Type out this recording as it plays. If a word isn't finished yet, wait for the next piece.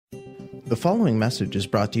The following message is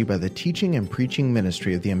brought to you by the teaching and preaching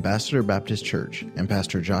ministry of the Ambassador Baptist Church and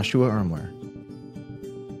Pastor Joshua Ermler.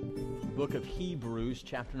 Book of Hebrews,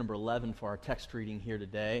 chapter number 11 for our text reading here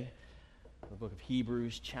today. The book of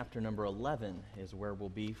Hebrews, chapter number 11 is where we'll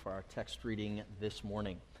be for our text reading this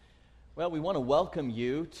morning. Well, we want to welcome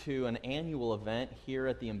you to an annual event here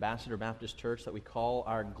at the Ambassador Baptist Church that we call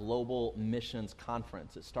our Global Missions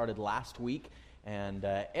Conference. It started last week, and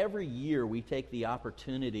every year we take the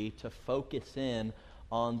opportunity to focus in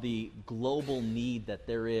on the global need that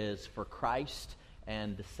there is for Christ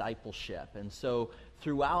and discipleship. And so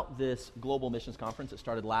throughout this Global Missions Conference, it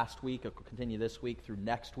started last week, it will continue this week through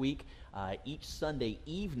next week. Each Sunday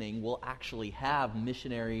evening, we'll actually have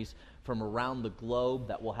missionaries from around the globe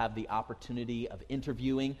that we'll have the opportunity of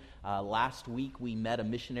interviewing. Last week, we met a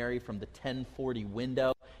missionary from the 1040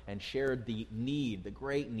 window and shared the need, the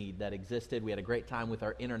great need that existed. We had a great time with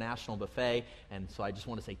our international buffet, and so I just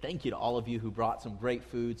want to say thank you to all of you who brought some great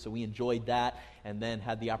food, so we enjoyed that, and then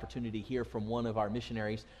had the opportunity to hear from one of our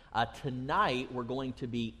missionaries. Tonight, we're going to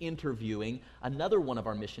be interviewing another one of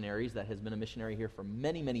our missionaries that has been a missionary here for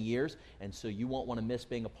many, many years, and so you won't want to miss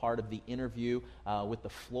being a part of the interview with the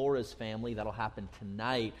Flores family. That'll happen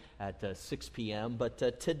tonight at 6 p.m.,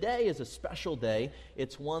 but today is a special day.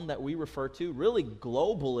 It's one that we refer to really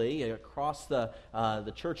globally across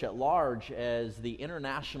the church at large as the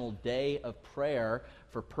International Day of Prayer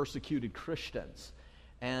for Persecuted Christians.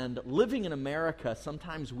 And living in America,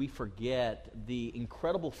 sometimes we forget the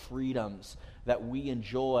incredible freedoms that we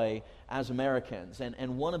enjoy as Americans.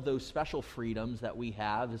 And one of those special freedoms that we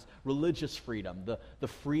have is religious freedom, the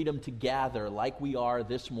freedom to gather like we are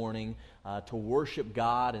this morning, to worship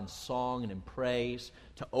God in song and in praise,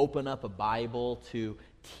 to open up a Bible, to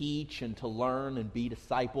teach and to learn and be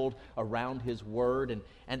discipled around His Word.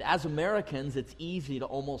 And as Americans, it's easy to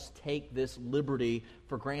almost take this liberty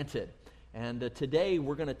for granted. And today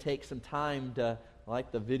we're going to take some time to,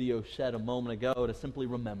 like the video said a moment ago, to simply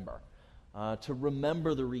remember. To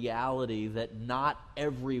remember the reality that not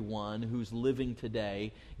everyone who's living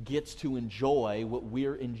today gets to enjoy what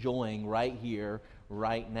we're enjoying right here,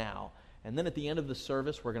 right now. And then at the end of the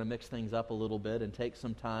service, we're going to mix things up a little bit and take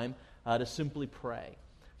some time to simply pray.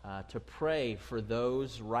 To pray for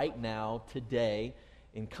those right now, today,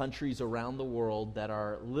 in countries around the world that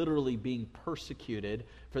are literally being persecuted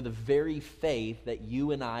for the very faith that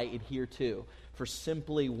you and I adhere to, for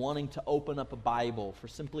simply wanting to open up a Bible, for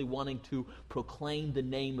simply wanting to proclaim the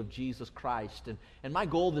name of Jesus Christ. And my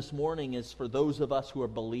goal this morning is for those of us who are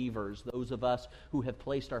believers, those of us who have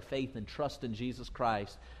placed our faith and trust in Jesus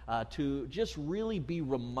Christ, to just really be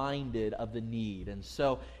reminded of the need. And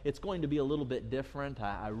so it's going to be a little bit different.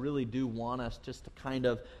 I really do want us just to kind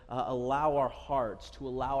of allow our hearts, to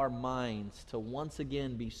allow our minds to once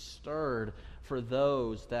again be stirred for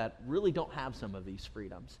those that really don't have some of these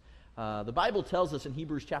freedoms. The Bible tells us in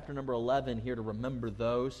Hebrews chapter number 11 here to remember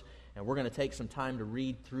those, and we're going to take some time to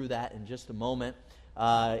read through that in just a moment.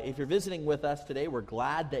 If you're visiting with us today, we're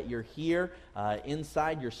glad that you're here.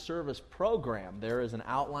 Inside your service program, there is an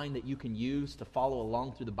outline that you can use to follow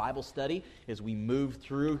along through the Bible study as we move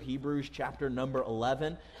through Hebrews chapter number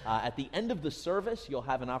 11. At the end of the service, you'll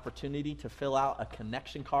have an opportunity to fill out a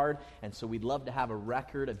connection card, and so we'd love to have a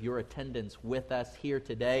record of your attendance with us here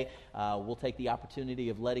today. We'll take the opportunity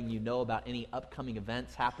of letting you know about any upcoming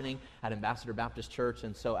events happening at Ambassador Baptist Church,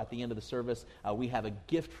 and so at the end of the service, we have a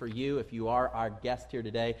gift for you if you are our guest here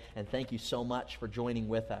today, and thank you so much for joining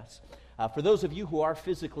with us. For those of you who are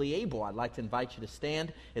physically able, I'd like to invite you to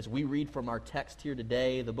stand as we read from our text here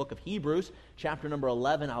today, the book of Hebrews, chapter number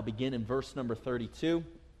 11. I'll begin in verse number 32,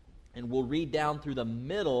 and we'll read down through the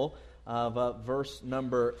middle of verse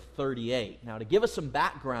number 38. Now, to give us some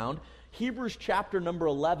background, Hebrews chapter number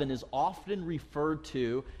 11 is often referred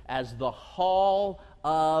to as the Hall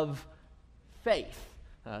of Faith.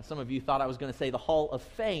 Some of you thought I was going to say the Hall of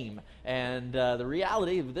Fame, and the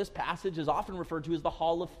reality of this passage is often referred to as the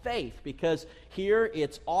Hall of Faith, because here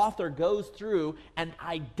its author goes through and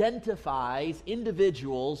identifies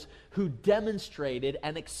individuals who demonstrated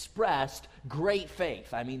and expressed great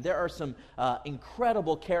faith. I mean, there are some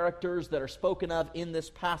incredible characters that are spoken of in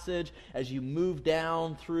this passage. As you move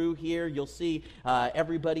down through here, you'll see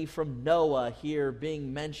everybody from Noah here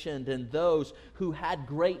being mentioned, and those who had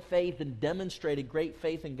great faith and demonstrated great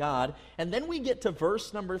faith in God. And then we get to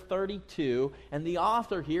verse number 32, and the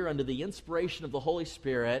author here, under the inspiration of the Holy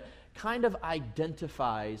Spirit, kind of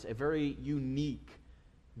identifies a very unique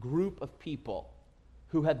group of people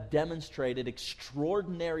who have demonstrated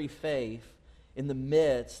extraordinary faith in the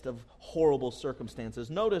midst of horrible circumstances.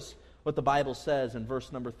 Notice what the Bible says in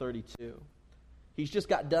verse number 32. He's just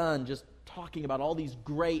got done just talking about all these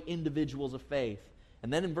great individuals of faith.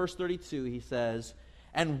 And then in verse 32 he says,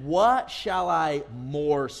 "And what shall I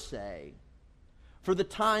more say? For the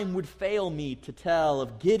time would fail me to tell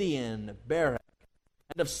of Gideon, Barak,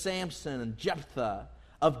 and of Samson and Jephthah,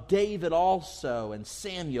 of David also, and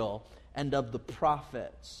Samuel, and of the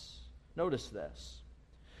prophets." Notice this.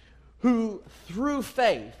 "Who through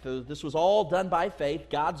faith," this was all done by faith,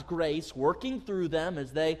 God's grace working through them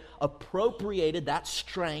as they appropriated that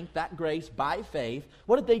strength, that grace by faith.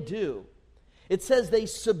 What did they do? It says they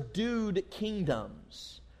subdued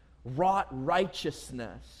kingdoms, wrought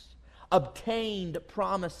righteousness, obtained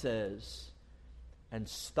promises, and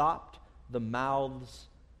stopped the mouths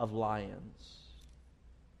of lions,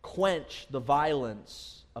 quenched the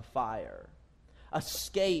violence of fire,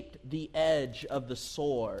 escaped the edge of the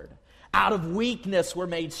sword, out of weakness were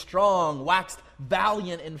made strong, waxed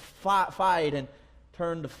valiant in fight, and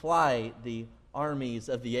turned to flight the armies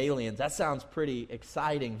of the aliens. That sounds pretty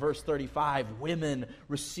exciting. Verse 35, women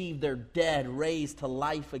received their dead raised to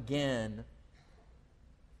life again.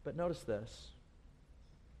 But notice this.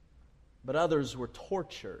 But others were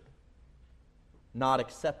tortured, not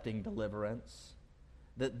accepting deliverance,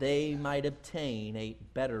 that they might obtain a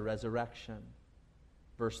better resurrection.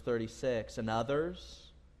 Verse 36, and others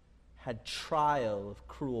had trial of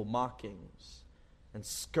cruel mockings and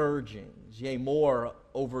scourgings, yea, more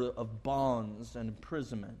over of bonds and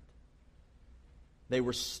imprisonment. They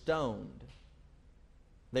were stoned.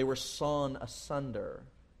 They were sawn asunder,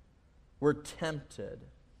 were tempted,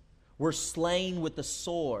 were slain with the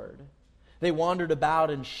sword. They wandered about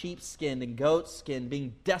in sheepskin and goatskin,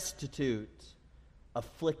 being destitute,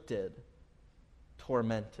 afflicted,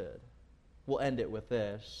 tormented. We'll end it with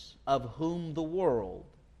this. Of whom the world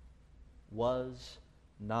was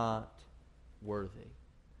not worthy.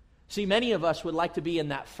 See, many of us would like to be in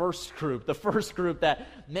that first group, the first group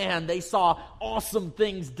that, man, they saw awesome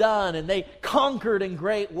things done and they conquered in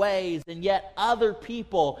great ways, and yet other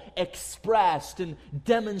people expressed and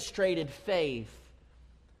demonstrated faith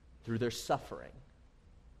through their suffering,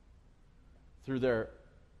 through their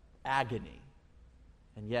agony,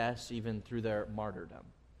 and yes, even through their martyrdom.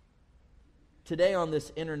 Today, on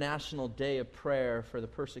this International Day of Prayer for the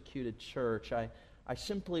Persecuted Church, I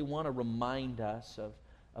simply want to remind us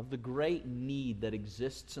of the great need that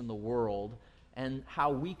exists in the world and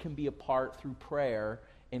how we can be a part through prayer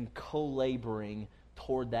in co-laboring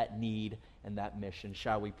toward that need and that mission.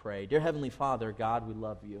 Shall we pray? Dear Heavenly Father, God, we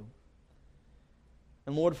love you.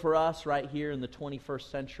 And Lord, for us right here in the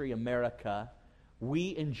 21st century America,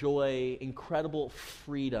 we enjoy incredible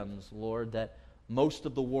freedoms, Lord, that most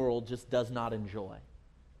of the world just does not enjoy.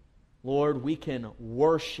 Lord, we can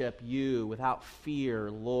worship you without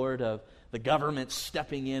fear, Lord, of the government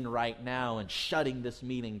stepping in right now and shutting this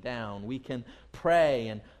meeting down. We can pray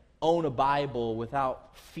and own a Bible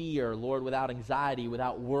without fear, Lord, without anxiety,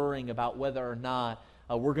 without worrying about whether or not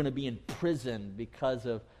we're going to be in prison because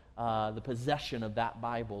of the possession of that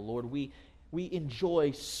Bible. Lord, we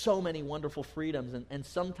enjoy so many wonderful freedoms, and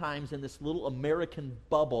sometimes in this little American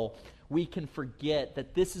bubble, we can forget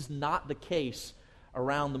that this is not the case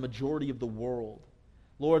around the majority of the world.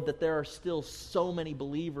 Lord, that there are still so many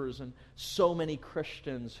believers and so many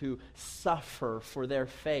Christians who suffer for their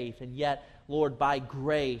faith, and yet, Lord, by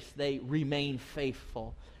grace, they remain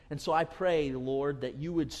faithful. And so I pray, Lord, that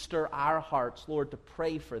you would stir our hearts, Lord, to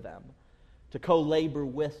pray for them, to co-labor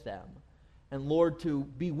with them, and Lord, to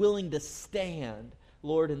be willing to stand,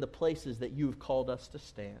 Lord, in the places that you've called us to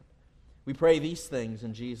stand. We pray these things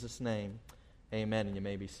in Jesus' name. Amen, and you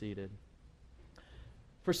may be seated.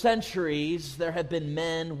 For centuries, there have been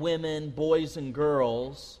men, women, boys, and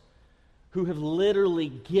girls who have literally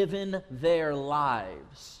given their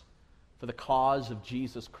lives for the cause of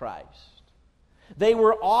Jesus Christ. They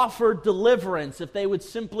were offered deliverance if they would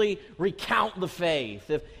simply recount the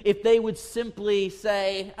faith, if they would simply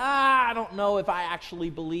say, I don't know if I actually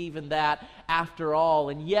believe in that after all.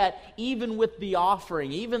 And yet, even with the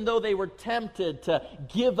offering, even though they were tempted to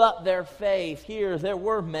give up their faith, here there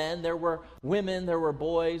were men, there were women, there were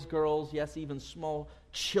boys, girls, yes, even small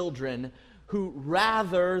children, who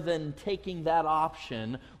rather than taking that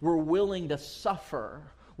option were willing to suffer,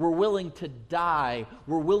 were willing to die,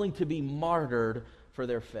 were willing to be martyred for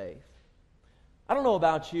their faith. I don't know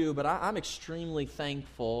about you, but I'm extremely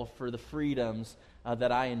thankful for the freedoms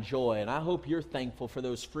that I enjoy, and I hope you're thankful for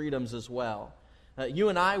those freedoms as well. You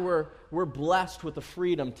and I were blessed with the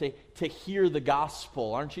freedom to hear the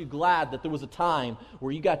gospel. Aren't you glad that there was a time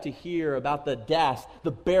where you got to hear about the death,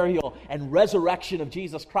 the burial, and resurrection of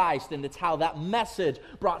Jesus Christ, and it's how that message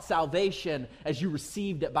brought salvation as you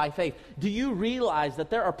received it by faith? Do you realize that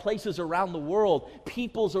there are places around the world,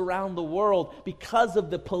 peoples around the world, because of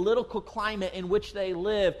the political climate in which they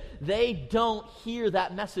live, they don't hear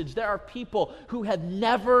that message? There are people who have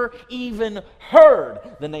never even heard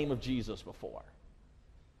the name of Jesus before.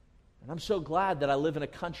 And I'm so glad that I live in a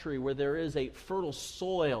country where there is a fertile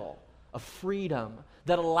soil of freedom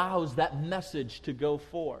that allows that message to go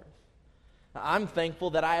forth. I'm thankful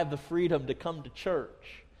that I have the freedom to come to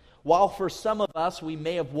church. While for some of us, we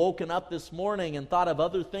may have woken up this morning and thought of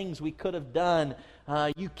other things we could have done,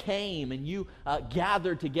 you came and you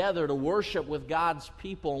gathered together to worship with God's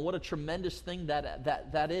people. And what a tremendous thing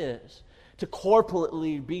that is. To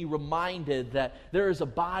corporately be reminded that there is a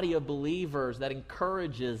body of believers that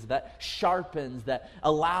encourages, that sharpens, that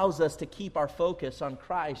allows us to keep our focus on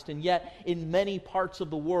Christ. And yet, in many parts of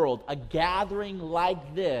the world, a gathering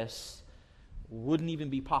like this wouldn't even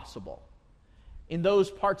be possible. In those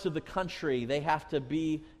parts of the country, they have to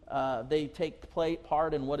be, they take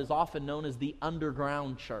part in what is often known as the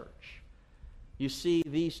underground church. You see,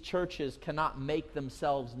 these churches cannot make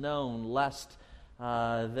themselves known lest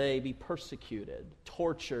they be persecuted,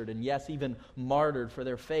 tortured, and yes, even martyred for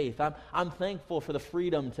their faith. I'm thankful for the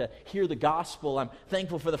freedom to hear the gospel. I'm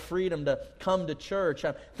thankful for the freedom to come to church.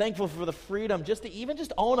 I'm thankful for the freedom just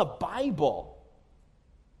to own a Bible.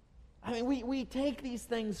 I mean, we take these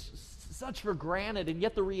things such for granted, and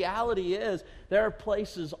yet the reality is there are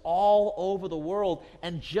places all over the world,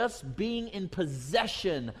 and just being in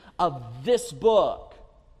possession of this book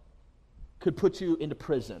could put you into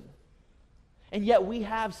prison. And yet we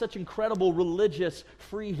have such incredible religious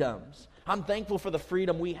freedoms. I'm thankful for the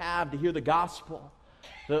freedom we have to hear the gospel,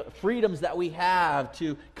 the freedoms that we have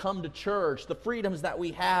to come to church, the freedoms that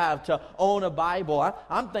we have to own a Bible.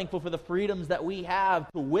 I'm thankful for the freedoms that we have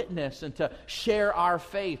to witness and to share our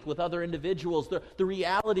faith with other individuals. The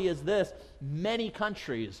reality is this: many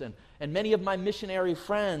countries and many of my missionary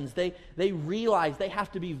friends, they realize they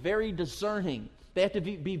have to be very discerning. They have to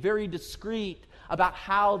be very discreet about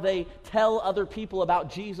how they tell other people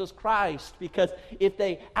about Jesus Christ, because if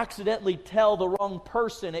they accidentally tell the wrong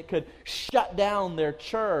person, it could shut down their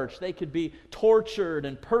church. They could be tortured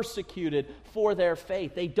and persecuted for their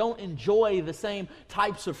faith. They don't enjoy the same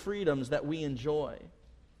types of freedoms that we enjoy.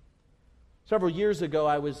 Several years ago,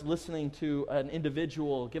 I was listening to an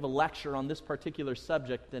individual give a lecture on this particular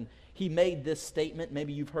subject, and he made this statement.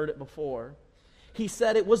 Maybe you've heard it before. He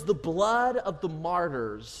said it was the blood of the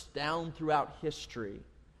martyrs down throughout history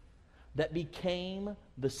that became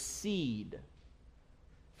the seed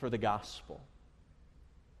for the gospel.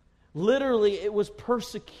 Literally, it was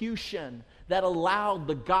persecution that allowed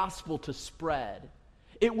the gospel to spread.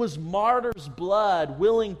 It was martyrs' blood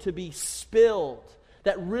willing to be spilled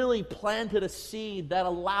that really planted a seed that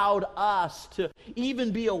allowed us to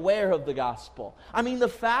even be aware of the gospel. I mean, the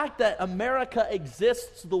fact that America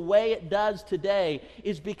exists the way it does today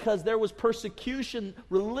is because there was persecution,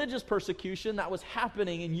 religious persecution, that was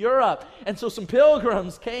happening in Europe. And so some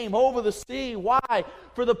pilgrims came over the sea. Why?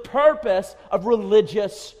 For the purpose of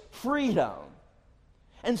religious freedom.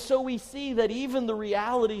 And so we see that even the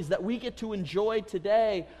realities that we get to enjoy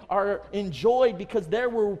today are enjoyed because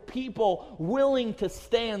there were people willing to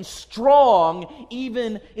stand strong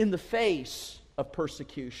even in the face of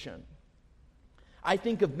persecution. I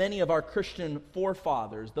think of many of our Christian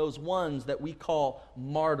forefathers, those ones that we call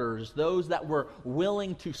martyrs, those that were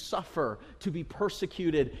willing to suffer, to be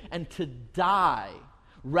persecuted, and to die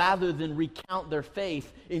rather than recount their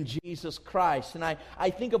faith in Jesus Christ. And I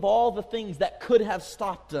think of all the things that could have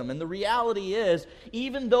stopped them. And the reality is,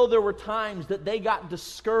 even though there were times that they got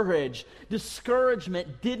discouraged,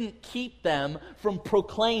 discouragement didn't keep them from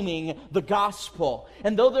proclaiming the gospel.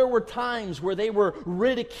 And though there were times where they were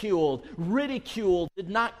ridiculed, ridicule did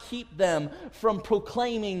not keep them from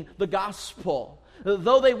proclaiming the gospel.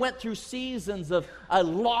 Though they went through seasons of a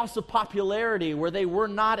loss of popularity where they were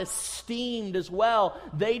not esteemed as well,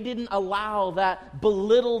 they didn't allow that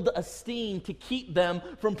belittled esteem to keep them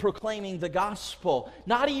from proclaiming the gospel.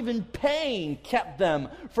 Not even pain kept them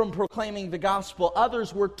from proclaiming the gospel.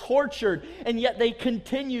 Others were tortured, and yet they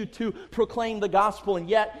continued to proclaim the gospel, and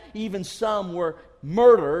yet even some were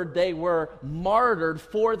murdered, they were martyred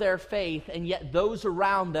for their faith, and yet those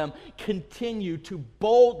around them continue to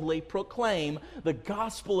boldly proclaim the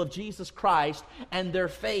gospel of Jesus Christ, and their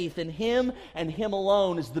faith in Him and Him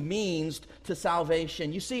alone is the means to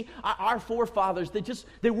salvation. You see, our forefathers,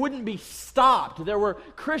 they wouldn't be stopped. There were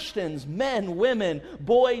Christians, men, women,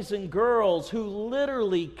 boys and girls who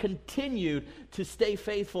literally continued to stay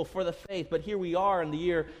faithful for the faith. But here we are in the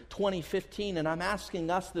year 2015, and I'm asking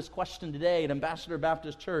us this question today at Ambassador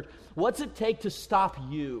Baptist Church. What's it take to stop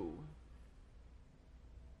you?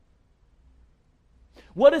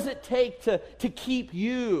 What does it take to keep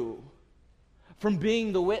you from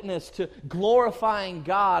being the witness to glorifying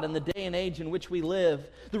God in the day and age in which we live?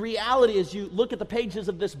 The reality is, you look at the pages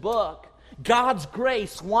of this book, God's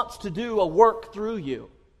grace wants to do a work through you.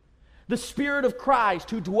 The Spirit of Christ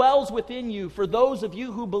who dwells within you, for those of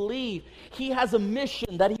you who believe, He has a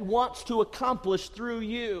mission that He wants to accomplish through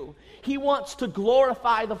you. He wants to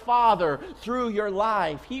glorify the Father through your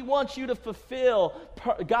life. He wants you to fulfill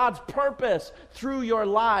God's purpose through your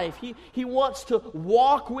life. He wants to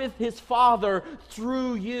walk with His Father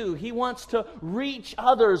through you. He wants to reach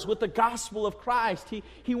others with the gospel of Christ.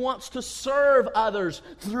 He wants to serve others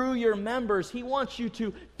through your members. He wants you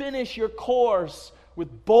to finish your course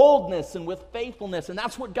with boldness and with faithfulness. And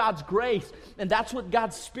that's what God's grace and that's what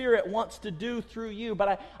God's Spirit wants to do through you.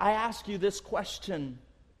 But I ask you this question.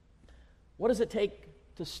 What does it take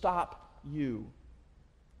to stop you?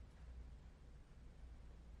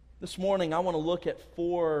 This morning I want to look at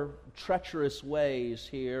 4 treacherous ways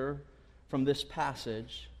here from this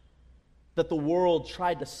passage that the world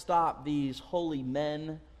tried to stop these holy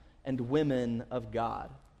men and women of God.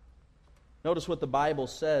 Notice what the Bible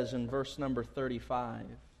says in verse number 35.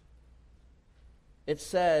 It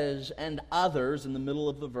says, and others, in the middle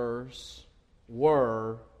of the verse,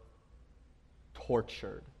 were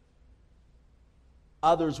tortured.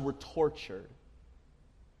 Others were tortured.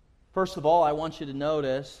 First of all, I want you to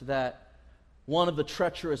notice that one of the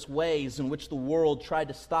treacherous ways in which the world tried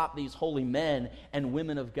to stop these holy men and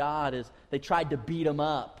women of God is they tried to beat them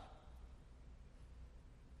up.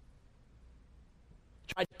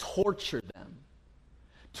 Tried to torture them,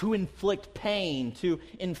 to inflict pain, to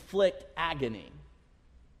inflict agony.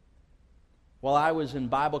 While I was in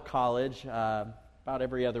Bible college, about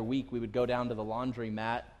every other week we would go down to the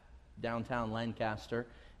laundromat downtown Lancaster,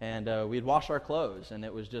 and we'd wash our clothes, and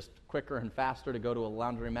it was just quicker and faster to go to a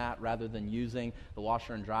laundromat rather than using the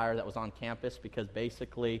washer and dryer that was on campus, because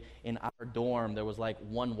basically in our dorm there was like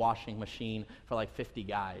one washing machine for like 50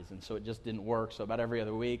 guys, and so it just didn't work. So about every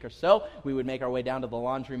other week or so, we would make our way down to the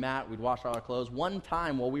laundromat, we'd wash all our clothes. One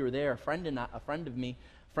time while we were there, a friend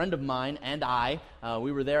of mine and I,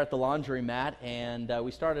 we were there at the laundromat, and we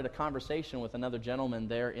started a conversation with another gentleman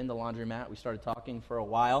there in the laundromat. We started talking for a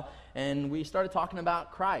while, and we started talking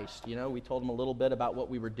about Christ. You know, we told him a little bit about what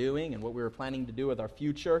we were doing and what we were planning to do with our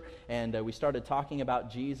future, and we started talking about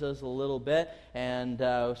Jesus a little bit, and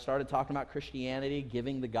started talking about Christianity,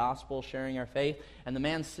 giving the gospel, sharing our faith. And the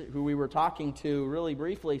man who we were talking to really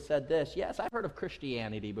briefly said this: yes, I've heard of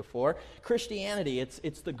Christianity before. Christianity,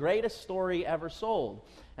 it's the greatest story ever sold.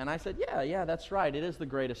 And I said, yeah, that's right. It is the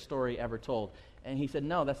greatest story ever told. And he said,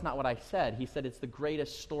 no, that's not what I said. He said, it's the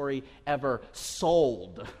greatest story ever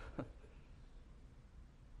sold.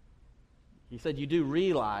 He said, you do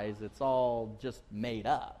realize it's all just made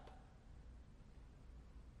up.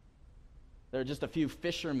 There are just a few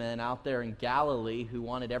fishermen out there in Galilee who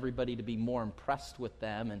wanted everybody to be more impressed with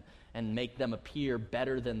them and make them appear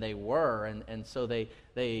better than they were. And so they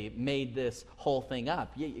made this whole thing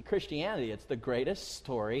up. Christianity, it's the greatest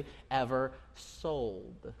story ever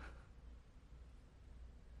sold.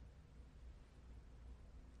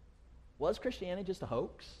 Was Christianity just a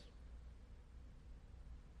hoax?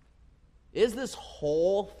 Is this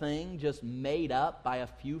whole thing just made up by a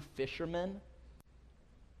few fishermen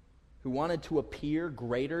who wanted to appear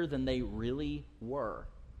greater than they really were?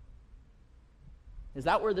 Is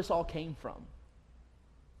that where this all came from?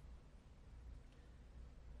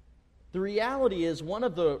 The reality is, one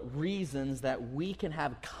of the reasons that we can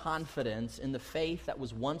have confidence in the faith that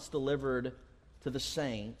was once delivered to the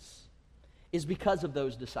saints is because of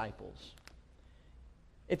those disciples.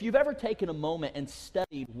 If you've ever taken a moment and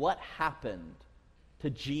studied what happened to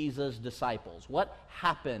Jesus' disciples, what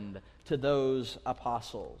happened to those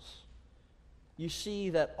apostles, you see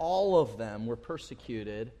that all of them were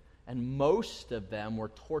persecuted, and most of them were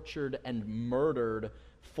tortured and murdered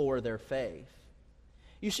for their faith.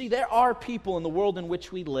 You see, there are people in the world in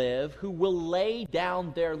which we live who will lay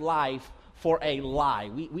down their life for a lie.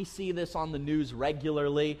 We see this on the news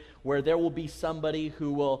regularly, where there will be somebody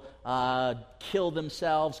who will kill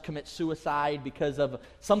themselves, commit suicide because of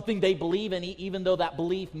something they believe in, even though that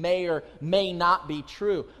belief may or may not be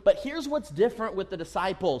true. But here's what's different with the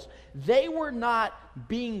disciples. They were not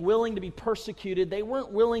being willing to be persecuted. They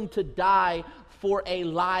weren't willing to die for a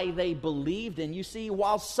lie they believed in. You see,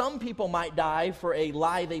 while some people might die for a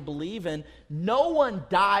lie they believe in, no one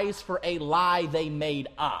dies for a lie they made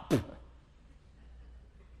up.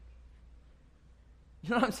 You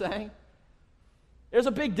know what I'm saying? There's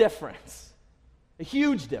a big difference. A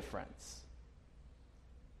huge difference.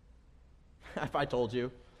 If I told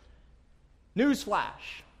you,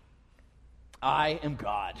 newsflash, I am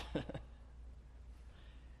God. And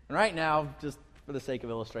right now, just for the sake of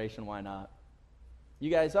illustration, why not? You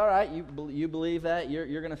guys, all right, you believe that?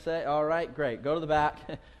 You're going to say, all right, great, go to the back,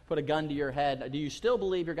 put a gun to your head. Do you still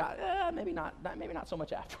believe you're God? Maybe not so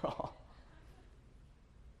much after all.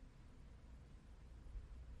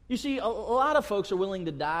 You see, a lot of folks are willing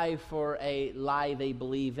to die for a lie they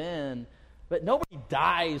believe in, but nobody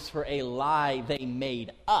dies for a lie they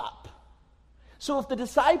made up. So if the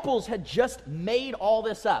disciples had just made all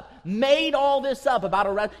this up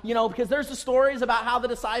about because there's the stories about how the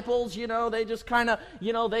disciples, they just kind of,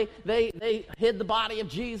 they hid the body of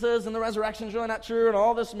Jesus and the resurrection's really not true and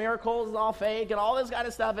all this miracles is all fake and all this kind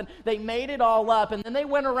of stuff, and they made it all up, and then they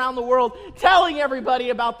went around the world telling everybody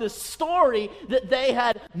about this story that they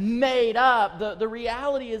had made up. The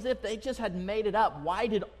reality is, if they just had made it up, why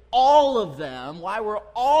were all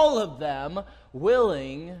of them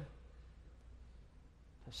willing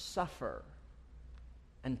suffer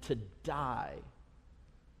and to die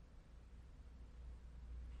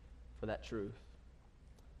for that truth?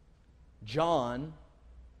 John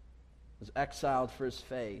was exiled for his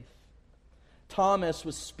faith. Thomas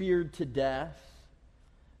was speared to death.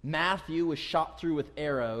 Matthew was shot through with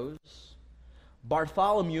arrows.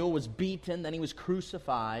 Bartholomew was beaten, then he was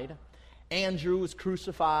crucified. Andrew was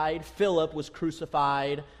crucified. Philip was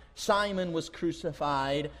crucified. Simon was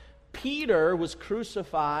crucified. Peter was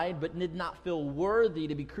crucified, but did not feel worthy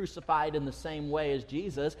to be crucified in the same way as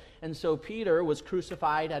Jesus, and so Peter was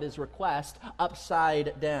crucified at his request,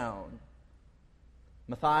 upside down.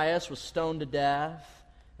 Matthias was stoned to death,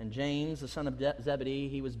 and James, the son of Zebedee,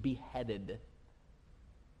 he was beheaded.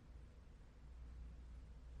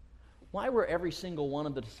 Why were every single one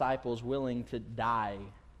of the disciples willing to die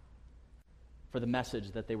for the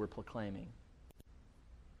message that they were proclaiming?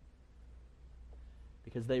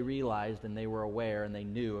 Because they realized and they were aware and they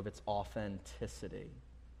knew of its authenticity.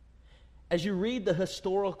 As you read the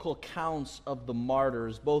historical accounts of the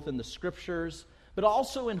martyrs, both in the scriptures, but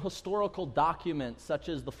also in historical documents such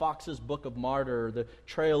as the Fox's Book of Martyr, the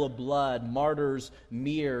Trail of Blood, Martyrs'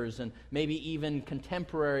 Mirrors, and maybe even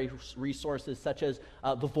contemporary resources such as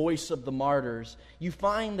The Voice of the Martyrs, you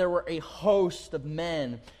find there were a host of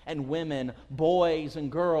men and women, boys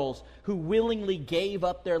and girls, who willingly gave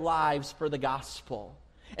up their lives for the gospel.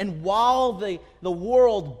 And while the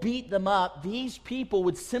world beat them up, these people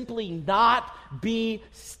would simply not be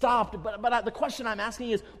stopped. But the question I'm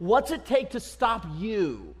asking is, what's it take to stop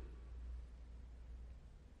you?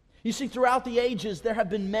 You see, throughout the ages, there have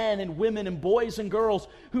been men and women and boys and girls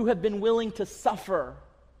who have been willing to suffer,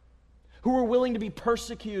 who were willing to be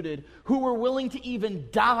persecuted, who were willing to even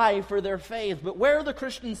die for their faith. But where are the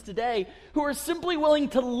Christians today who are simply willing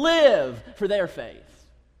to live for their faith?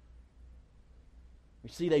 We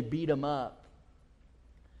see they beat them up.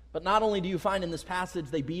 But not only do you find in this passage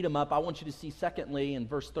they beat them up, I want you to see secondly in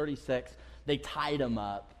verse 36, they tied them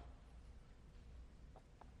up.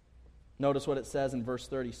 Notice what it says in verse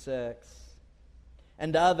 36.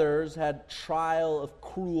 And others had trial of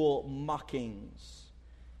cruel mockings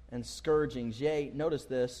and scourgings. Yea, notice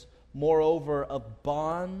this, moreover of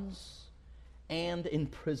bonds and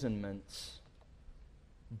imprisonments.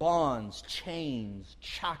 Bonds, chains,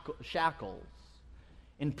 shackles.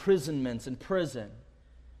 Imprisonments in prison.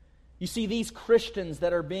 You see, these Christians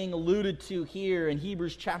that are being alluded to here in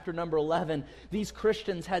Hebrews chapter number 11, these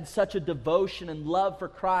Christians had such a devotion and love for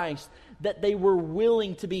Christ that they were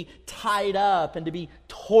willing to be tied up and to be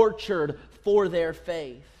tortured for their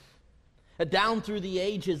faith. Down through the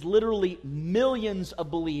ages, literally millions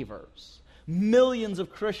of believers, millions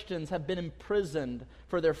of Christians have been imprisoned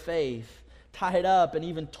for their faith, tied up and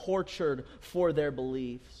even tortured for their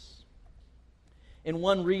beliefs. In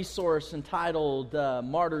one resource entitled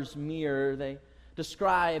Martyr's Mirror, they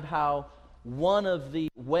describe how one of the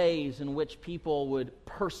ways in which people would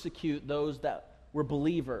persecute those that were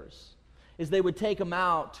believers is they would take them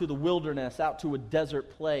out to the wilderness, out to a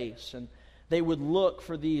desert place, and they would look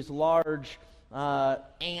for these large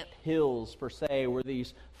ant hills, per se, where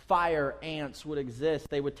these fire ants would exist.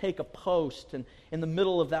 They would take a post, and in the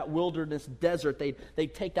middle of that wilderness desert,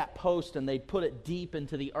 they'd take that post and they'd put it deep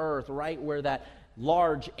into the earth, right where that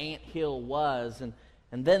large ant hill was.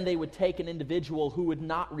 And then they would take an individual who would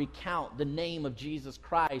not recount the name of Jesus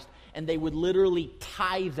Christ, and they would literally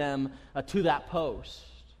tie them to that post.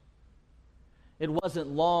 It wasn't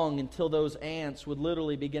long until those ants would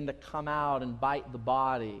literally begin to come out and bite the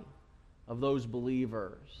body of those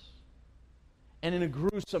believers. And in a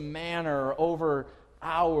gruesome manner, over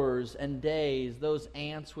hours and days, those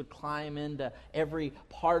ants would climb into every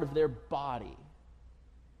part of their body,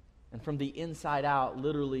 and from the inside out,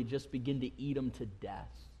 literally just begin to eat them to death,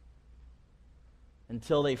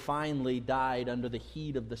 until they finally died under the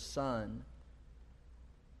heat of the sun.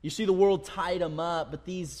 You see, the world tied them up, but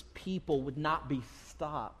these people would not be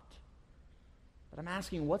stopped. But I'm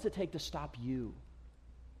asking, what's it take to stop you?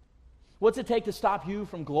 What's it take to stop you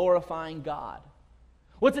from glorifying God?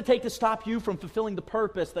 What's it take to stop you from fulfilling the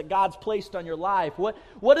purpose that God's placed on your life? What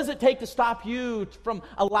does it take to stop you from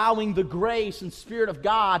allowing the grace and Spirit of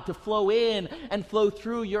God to flow in and flow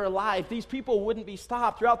through your life? These people wouldn't be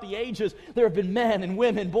stopped. Throughout the ages, there have been men and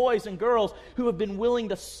women, boys and girls, who have been willing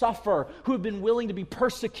to suffer, who have been willing to be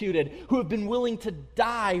persecuted, who have been willing to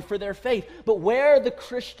die for their faith. But where are the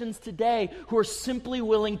Christians today who are simply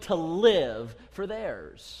willing to live for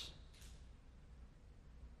theirs?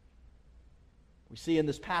 We see in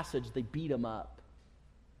this passage they beat him up.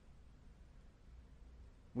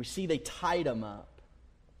 We see they tied him up.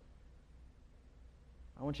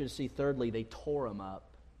 I want you to see, thirdly, they tore him up.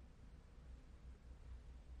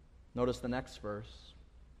 Notice the next verse.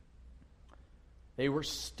 They were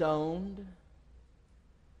stoned.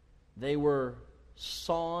 They were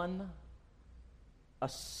sawn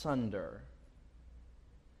asunder.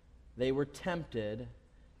 They were tempted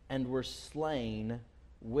and were slain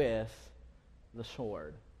with the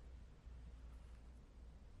sword.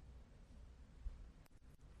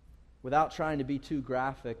 Without trying to be too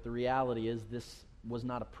graphic, the reality is this was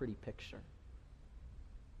not a pretty picture.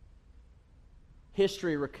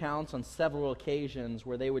 History recounts on several occasions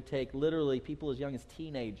where they would take literally people as young as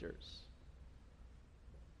teenagers,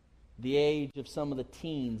 the age of some of the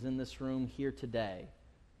teens in this room here today,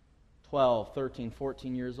 12, 13,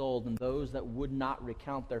 14 years old, and those that would not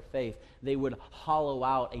recount their faith, they would hollow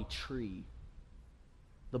out a tree,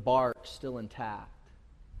 the bark still intact.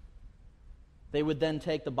 They would then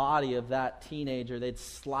take the body of that teenager, they'd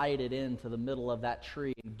slide it into the middle of that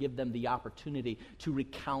tree and give them the opportunity to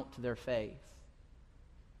recount their faith.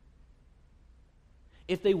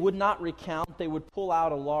 If they would not recount, they would pull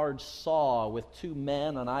out a large saw with two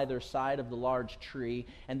men on either side of the large tree,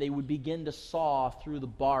 and they would begin to saw through the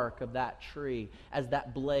bark of that tree as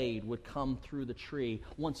that blade would come through the tree,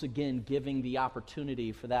 once again giving the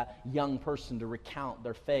opportunity for that young person to recount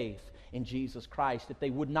their faith in Jesus Christ. If they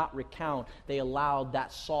would not recount, they allowed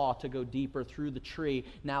that saw to go deeper through the tree,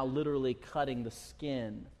 now literally cutting the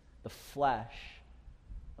skin, the flesh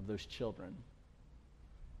of those children.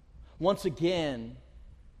 Once again,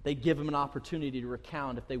 they'd give them an opportunity to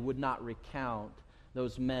recount. If they would not recount,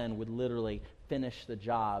 those men would literally finish the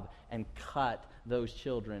job and cut those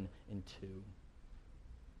children in two.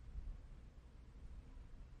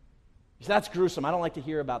 So that's gruesome. I don't like to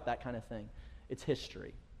hear about that kind of thing. It's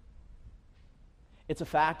history. It's a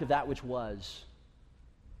fact of that which was.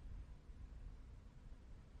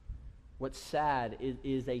 What's sad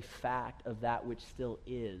is a fact of that which still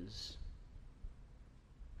is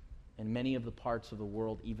in many of the parts of the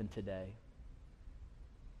world even today.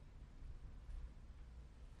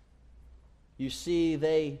 You see,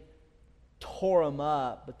 they tore them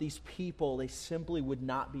up, but these people, they simply would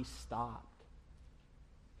not be stopped.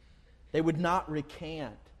 They would not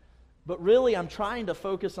recant. But really, I'm trying to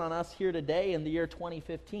focus on us here today in the year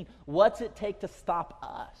 2015. What's it take to stop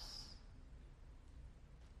us?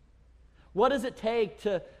 What does it take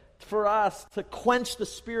for us to quench the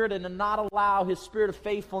Spirit and to not allow His Spirit of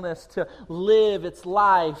faithfulness to live its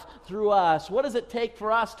life through us? What does it take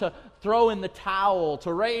for us to throw in the towel,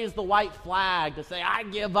 to raise the white flag, to say, I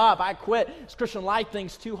give up, I quit, this Christian life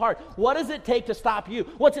thing's too hard? What does it take to stop you?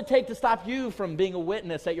 What's it take to stop you from being a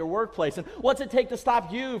witness at your workplace? And what's it take to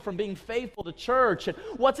stop you from being faithful to church? And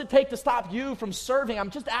what's it take to stop you from serving?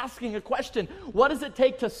 I'm just asking a question. What does it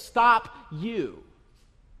take to stop you?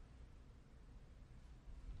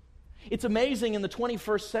 It's amazing in the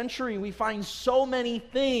 21st century we find so many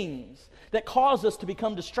things that cause us to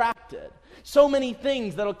become distracted. distracted. So many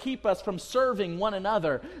things that'll keep us from serving one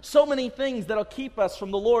another. So many things that'll keep us from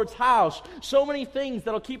the Lord's house. So many things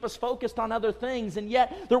that'll keep us focused on other things. And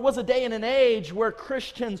yet there was a day and an age where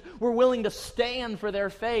Christians were willing to stand for their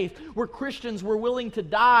faith, where Christians were willing to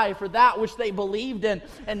die for that which they believed in.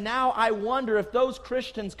 And now I wonder if those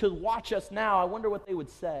Christians could watch us now, I wonder what they would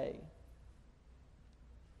say.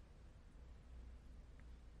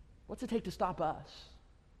 What's it take to stop us?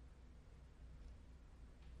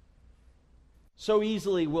 So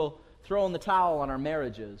easily we'll throw in the towel on our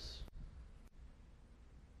marriages.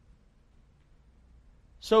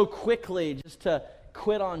 So quickly just to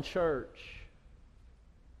quit on church.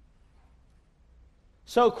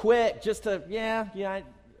 So quick just to,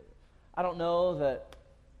 I don't know that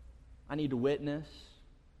I need to witness.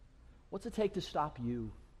 What's it take to stop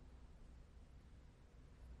you?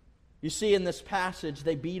 You see in this passage,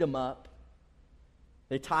 they beat him up.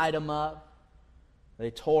 They tied him up. They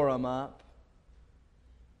tore him up.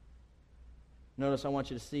 Notice I want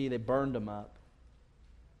you to see they burned him up.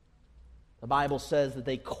 The Bible says that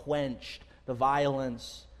they quenched the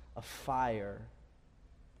violence of fire.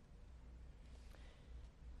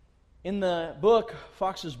 In the book,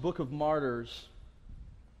 Fox's Book of Martyrs,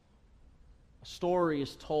 a story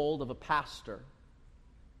is told of a pastor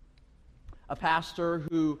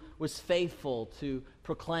who was faithful to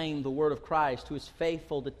proclaim the word of Christ, who was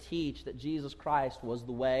faithful to teach that Jesus Christ was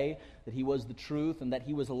the way, that he was the truth, and that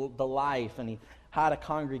he was the life. And he had a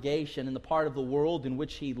congregation in the part of the world in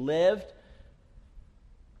which he lived.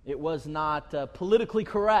 It was not politically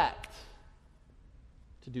correct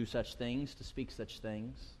to do such things, to speak such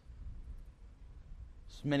things.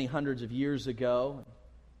 Many hundreds of years ago,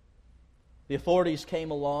 the authorities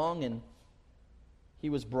came along and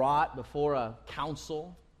he was brought before a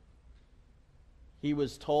council. He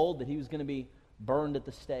was told that he was going to be burned at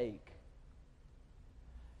the stake.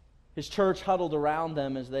 His church huddled around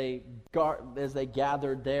them as they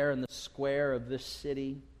gathered there in the square of this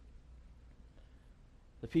city.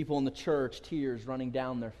 The people in the church, tears running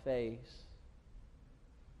down their face.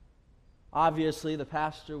 Obviously, the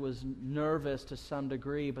pastor was nervous to some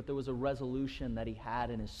degree, but there was a resolution that he had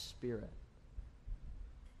in his spirit.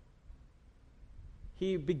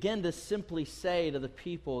 He began to simply say to the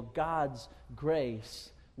people, God's grace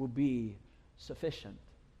will be sufficient.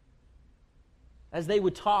 As they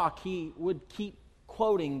would talk, he would keep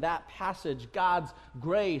quoting that passage, God's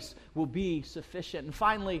grace will be sufficient. And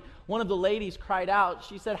finally, one of the ladies cried out,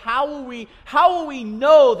 she said, how will we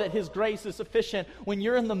know that his grace is sufficient when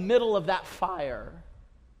you're in the middle of that fire?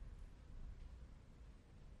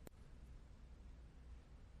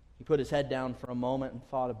 He put his head down for a moment and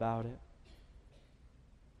thought about it.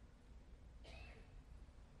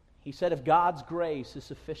 He said, if God's grace is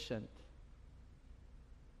sufficient,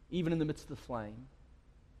 even in the midst of the flame,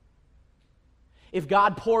 if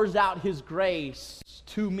God pours out his grace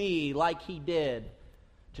to me like he did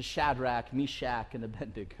to Shadrach, Meshach, and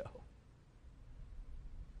Abednego,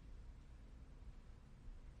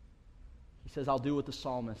 he says, I'll do what the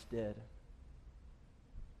psalmist did,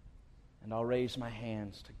 and I'll raise my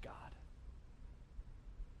hands to God.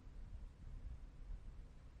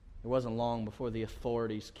 It wasn't long before the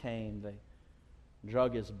authorities came. They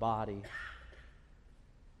drug his body.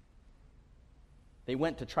 They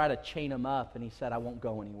went to try to chain him up, and he said, I won't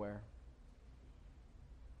go anywhere.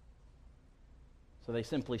 So they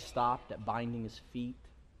simply stopped at binding his feet.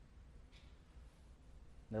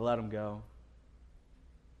 They let him go.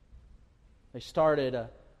 They started a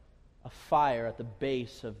fire at the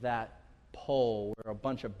base of that pole where a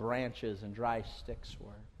bunch of branches and dry sticks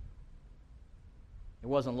were. It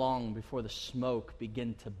wasn't long before the smoke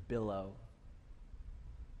began to billow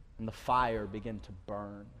and the fire began to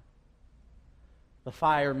burn. The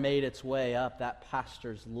fire made its way up that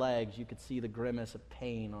pastor's legs. You could see the grimace of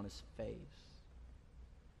pain on his face.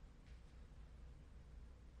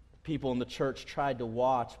 The people in the church tried to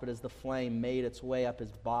watch, but as the flame made its way up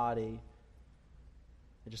his body,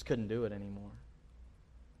 they just couldn't do it anymore.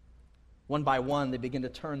 One by one, they began to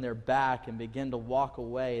turn their back and begin to walk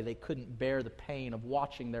away. They couldn't bear the pain of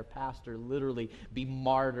watching their pastor literally be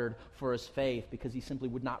martyred for his faith because he simply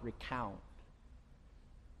would not recount.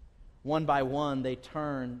 One by one, they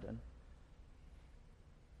turned, and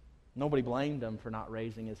nobody blamed him for not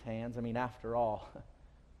raising his hands. I mean, after all,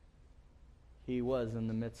 he was in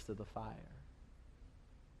the midst of the fire.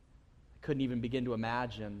 I couldn't even begin to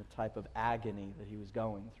imagine the type of agony that he was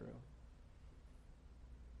going through.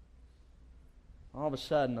 All of a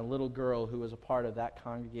sudden, a little girl who was a part of that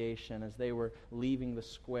congregation, as they were leaving the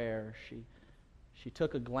square, she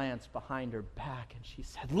took a glance behind her back and she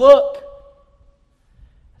said, "Look!"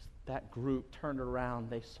 that group turned around.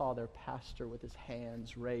 They saw their pastor with his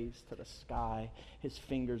hands raised to the sky, his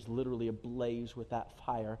fingers literally ablaze with that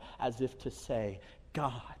fire, as if to say,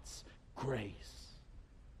 God's grace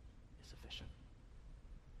is sufficient.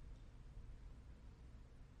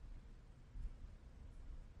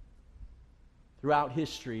 Throughout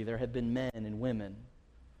history, there have been men and women,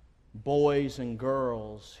 boys and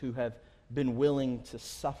girls who have been willing to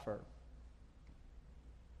suffer,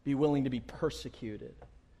 be willing to be persecuted,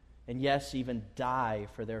 and yes, even die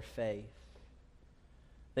for their faith.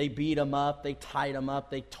 They beat them up, they tied them up,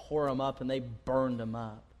 they tore them up, and they burned them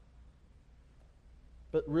up.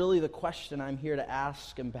 But really the question I'm here to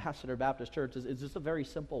ask Ambassador Baptist Church is just a very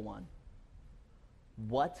simple one.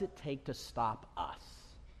 What's it take to stop us?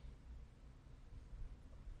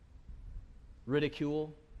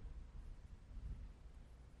 Ridicule?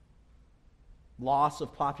 Loss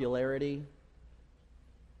of popularity?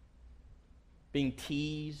 Being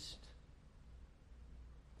teased?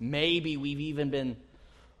 Maybe we've even been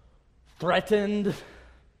threatened.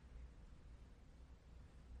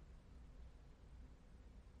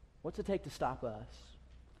 What's it take to stop us?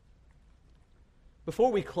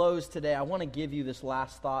 Before we close today, I want to give you this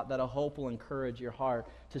last thought that I hope will encourage your heart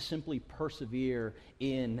to simply persevere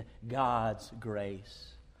in God's grace.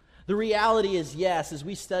 The reality is, yes, as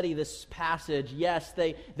we study this passage, yes,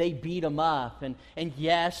 they beat him up, and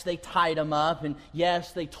yes, they tied him up, and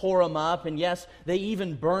yes, they tore him up, and yes, they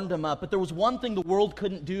even burned him up. But there was one thing the world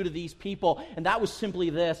couldn't do to these people, and that was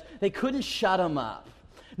simply this. They couldn't shut him up.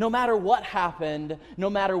 No matter what happened, no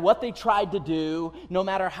matter what they tried to do, no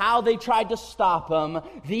matter how they tried to stop them,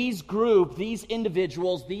 these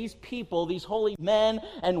individuals, these people, these holy men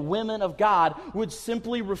and women of God would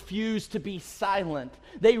simply refuse to be silent.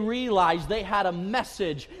 They realized they had a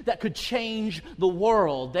message that could change the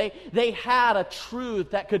world. They had a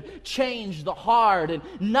truth that could change the heart, and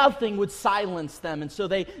nothing would silence them. And so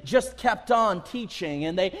they just kept on teaching,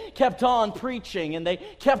 and they kept on preaching, and they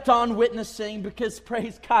kept on witnessing because,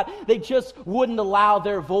 praise God, they just wouldn't allow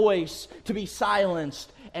their voice to be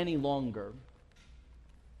silenced any longer.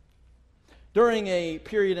 During a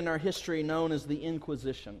period in our history known as the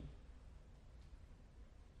Inquisition,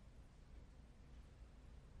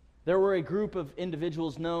 there were a group of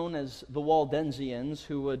individuals known as the Waldensians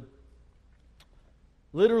who would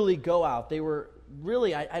literally go out. They were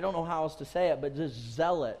really, I don't know how else to say it, but just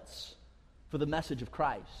zealots for the message of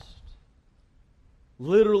Christ.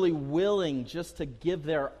 Literally willing just to give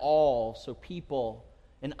their all so people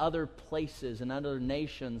in other places and other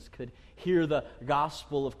nations could hear the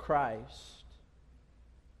gospel of Christ.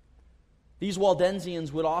 These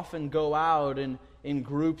Waldensians would often go out in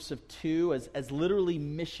groups of two as literally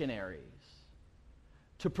missionaries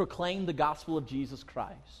to proclaim the gospel of Jesus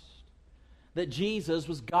Christ. That Jesus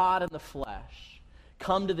was God in the flesh,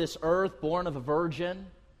 come to this earth, born of a virgin.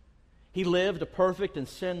 He lived a perfect and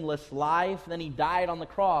sinless life. Then he died on the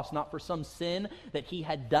cross, not for some sin that he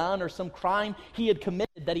had done or some crime he had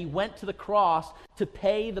committed, that he went to the cross to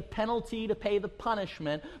pay the penalty, to pay the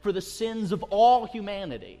punishment for the sins of all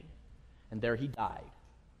humanity. And there he died.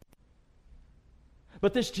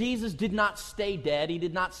 But this Jesus did not stay dead. He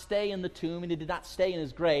did not stay in the tomb, and he did not stay in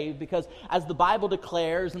his grave, because as the Bible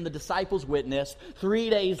declares and the disciples witnessed, 3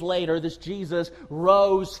 days later this Jesus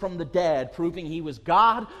rose from the dead, proving he was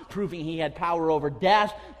God, proving he had power over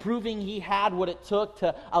death, proving he had what it took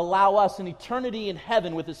to allow us an eternity in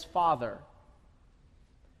heaven with his Father.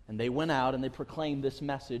 And they went out and they proclaimed this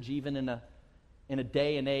message even in a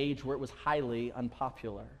day and age where it was highly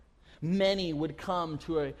unpopular. Many would come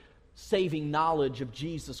to a saving knowledge of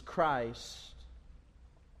Jesus Christ.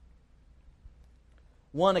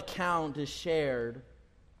 One account is shared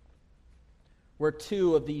where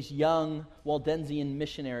two of these young Waldensian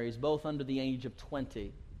missionaries, both under the age of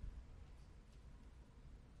 20,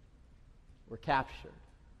 were captured.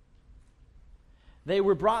 They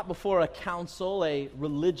were brought before a council, a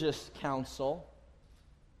religious council,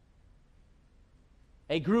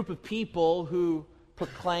 a group of people who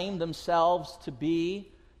proclaimed themselves to be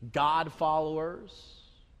God followers,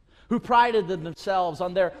 who prided themselves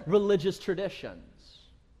on their religious traditions.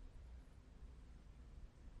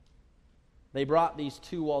 They brought these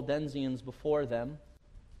two Waldensians before them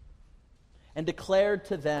and declared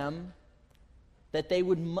to them that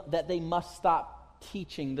they must stop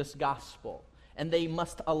teaching this gospel and they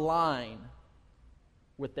must align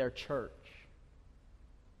with their church.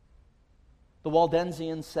 The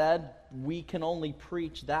Waldensians said, "We can only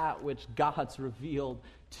preach that which God's revealed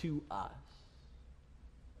to us."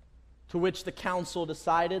 To which the council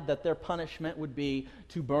decided that their punishment would be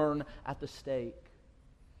to burn at the stake.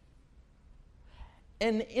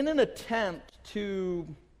 And in an attempt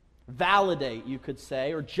to validate, you could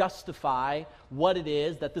say, or justify what it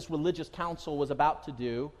is that this religious council was about to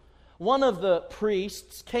do, one of the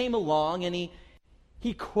priests came along and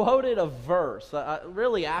he quoted a verse,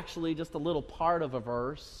 really actually just a little part of a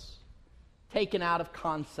verse, taken out of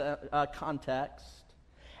context,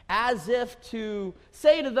 as if to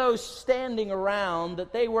say to those standing around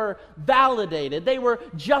that they were validated, they were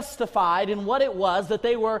justified in what it was that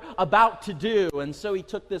they were about to do. And so he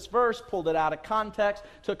took this verse, pulled it out of context,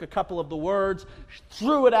 took a couple of the words,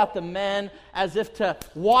 threw it at the men as if to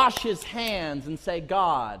wash his hands and say,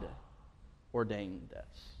 God ordained this.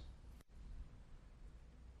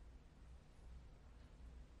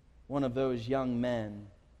 One of those young men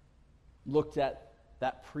looked at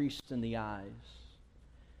that priest in the eyes.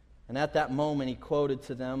 And at that moment, he quoted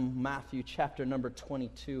to them Matthew chapter number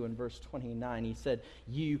 22 and verse 29. He said,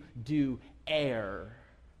 "You do err,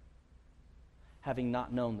 having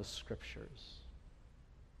not known the Scriptures,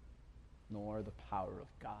 nor the power of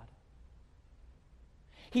God."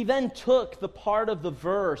 He then took the part of the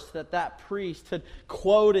verse that priest had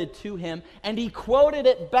quoted to him, and he quoted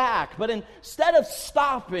it back. But instead of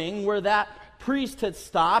stopping where that priest had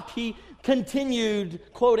stopped, he continued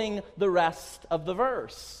quoting the rest of the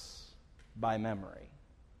verse by memory.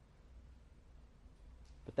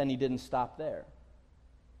 But then he didn't stop there.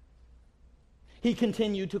 He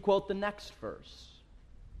continued to quote the next verse,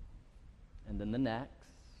 and then the next,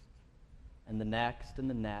 and the next, and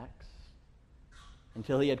the next,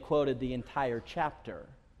 until he had quoted the entire chapter,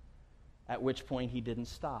 at which point he didn't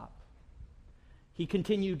stop. He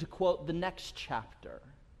continued to quote the next chapter,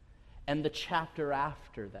 and the chapter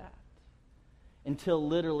after that, until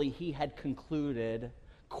literally he had concluded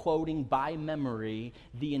quoting by memory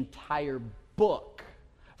the entire book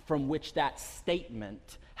from which that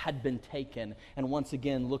statement had been taken. And once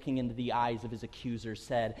again, looking into the eyes of his accuser,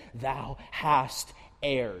 said, "Thou hast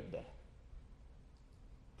erred,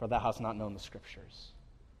 for thou hast not known the Scriptures."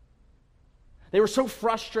 They were so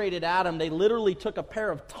frustrated at him, they literally took a pair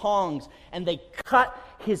of tongs and they cut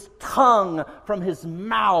his tongue from his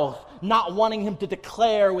mouth, not wanting him to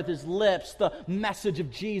declare with his lips the message of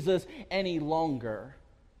Jesus any longer.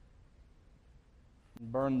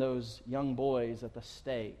 Burned those young boys at the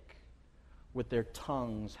stake with their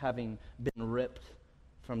tongues having been ripped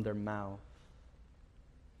from their mouth.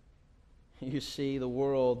 You see, the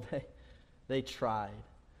world, they tried.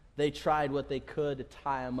 They tried what they could to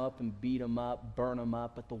tie him up and beat him up, burn him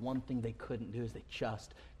up, but the one thing they couldn't do is they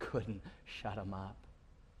just couldn't shut him up.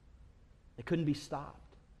 They couldn't be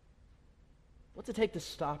stopped. What's it take to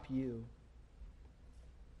stop you?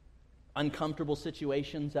 Uncomfortable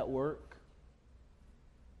situations at work?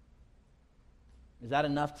 Is that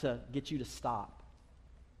enough to get you to stop?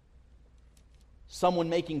 Someone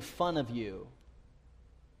making fun of you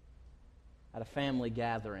at a family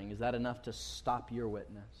gathering, is that enough to stop your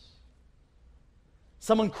witness?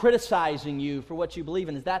 Someone criticizing you for what you believe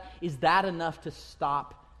in, is that enough to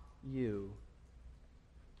stop you?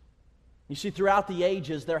 You see, throughout the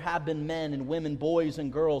ages, there have been men and women, boys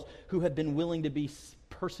and girls, who have been willing to be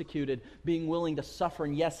persecuted, being willing to suffer,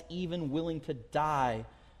 and yes, even willing to die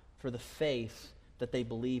for the faith that they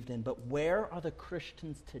believed in. But where are the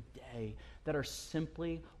Christians today that are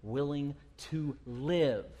simply willing to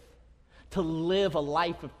live a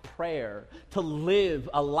life of prayer, to live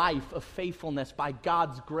a life of faithfulness by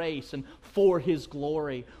God's grace and for His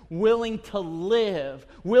glory, willing to live,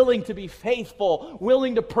 willing to be faithful,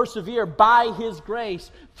 willing to persevere by His grace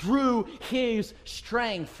through His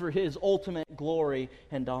strength for His ultimate glory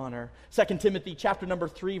and honor. 2 Timothy chapter number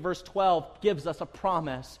 3, verse 12 gives us a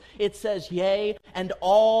promise. It says, "Yea, and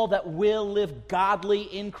all that will live godly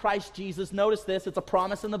in Christ Jesus," notice this, it's a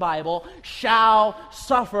promise in the Bible, "shall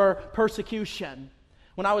suffer persecution."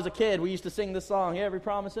 When I was a kid, we used to sing this song, "Every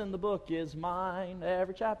promise in the book is mine,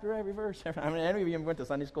 every chapter, every verse." I mean, any of you went to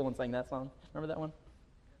Sunday school and sang that song? Remember that one?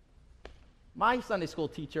 My Sunday school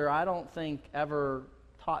teacher, I don't think, ever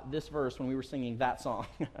taught this verse when we were singing that song.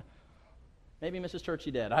 Maybe Mrs.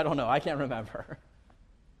 Churchy did. I don't know. I can't remember.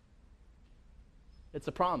 It's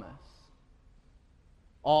a promise.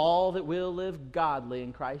 All that will live godly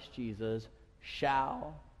in Christ Jesus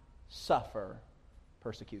shall suffer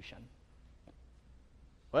persecution.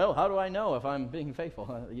 Well, how do I know if I'm being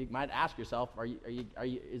faithful? You might ask yourself,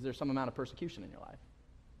 is there some amount of persecution in your life?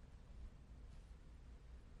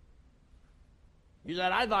 You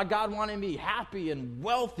said, "I thought God wanted me happy and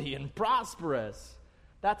wealthy and prosperous."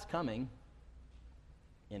 That's coming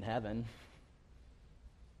in heaven.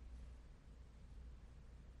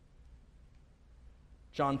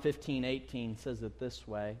 John 15:18 says it this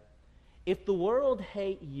way, "If the world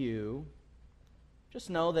hate you, just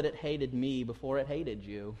know that it hated me before it hated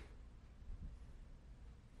you.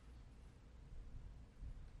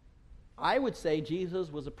 I would say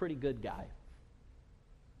Jesus was a pretty good guy,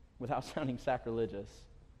 without sounding sacrilegious.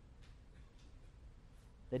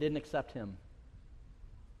 They didn't accept him.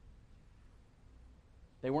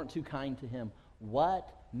 They weren't too kind to him. What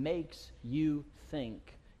makes you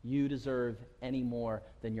think you deserve any more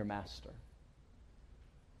than your master?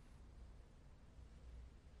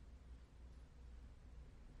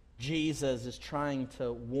 Jesus is trying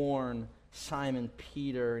to warn Simon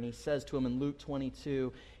Peter, and he says to him in Luke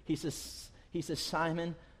 22, he says,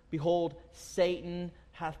 Simon, behold, Satan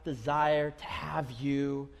hath desired to have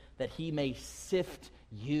you, that he may sift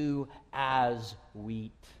you as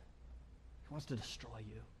wheat. He wants to destroy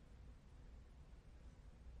you.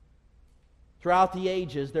 Throughout the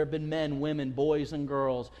ages, there have been men, women, boys, and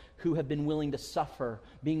girls who have been willing to suffer,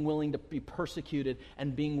 being willing to be persecuted,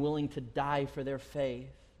 and being willing to die for their faith.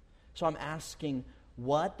 So I'm asking,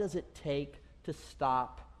 what does it take to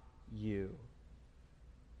stop you?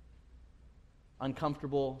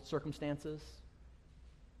 Uncomfortable circumstances?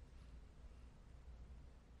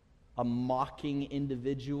 A mocking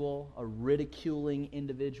individual? A ridiculing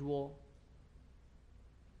individual?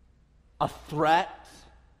 A threat?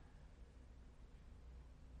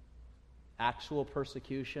 Actual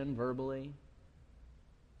persecution, verbally,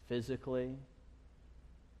 physically?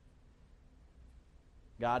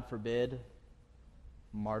 God forbid,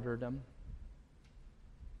 martyrdom.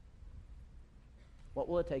 What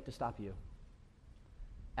will it take to stop you?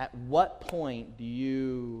 At what point do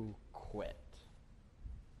you quit?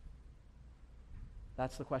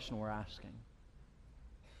 That's the question we're asking.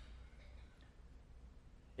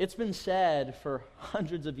 It's been said for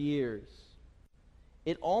hundreds of years.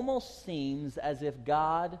 It almost seems as if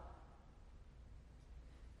God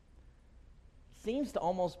seems to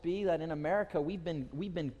almost be that in America we've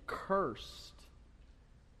been cursed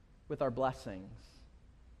with our blessings.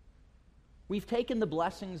 We've taken the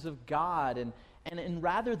blessings of God and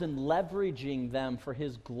rather than leveraging them for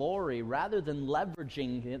His glory, rather than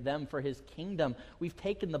leveraging them for His kingdom, we've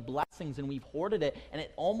taken the blessings and we've hoarded it, and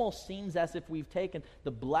it almost seems as if we've taken the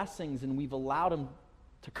blessings and we've allowed Him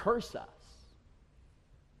to curse us.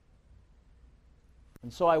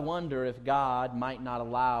 And so I wonder if God might not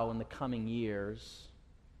allow in the coming years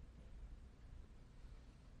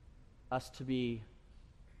us to be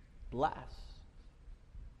blessed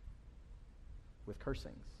with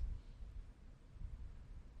cursings,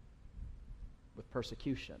 with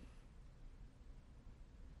persecution,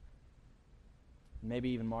 maybe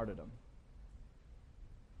even martyrdom.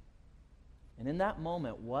 And in that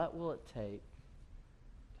moment, what will it take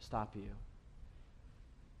to stop you?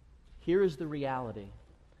 Here is the reality,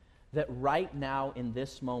 that right now in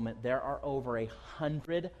this moment, there are over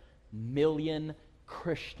 100 million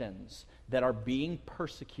Christians that are being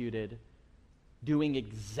persecuted, doing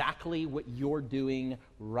exactly what you're doing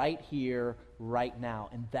right here, right now.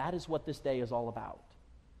 And that is what this day is all about.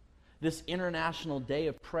 This International Day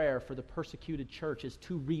of Prayer for the Persecuted Church is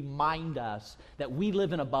to remind us that we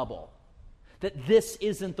live in a bubble. That this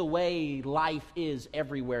isn't the way life is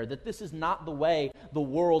everywhere. That this is not the way the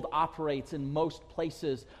world operates in most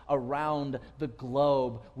places around the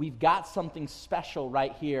globe. We've got something special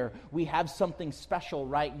right here. We have something special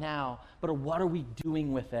right now. But what are we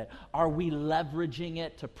doing with it? Are we leveraging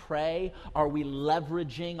it to pray? Are we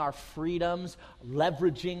leveraging our freedoms?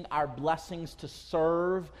 Leveraging our blessings to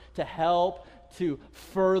serve, to help, to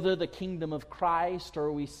further the kingdom of Christ, or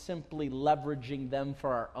are we simply leveraging them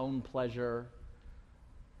for our own pleasure,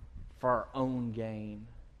 for our own gain,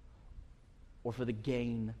 or for the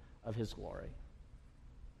gain of His glory?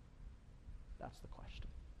 That's the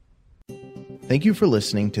question. Thank you for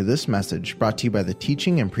listening to this message brought to you by the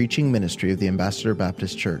teaching and preaching ministry of the Ambassador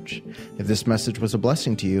Baptist Church. If this message was a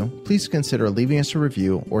blessing to you, please consider leaving us a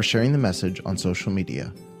review or sharing the message on social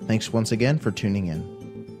media. Thanks once again for tuning in.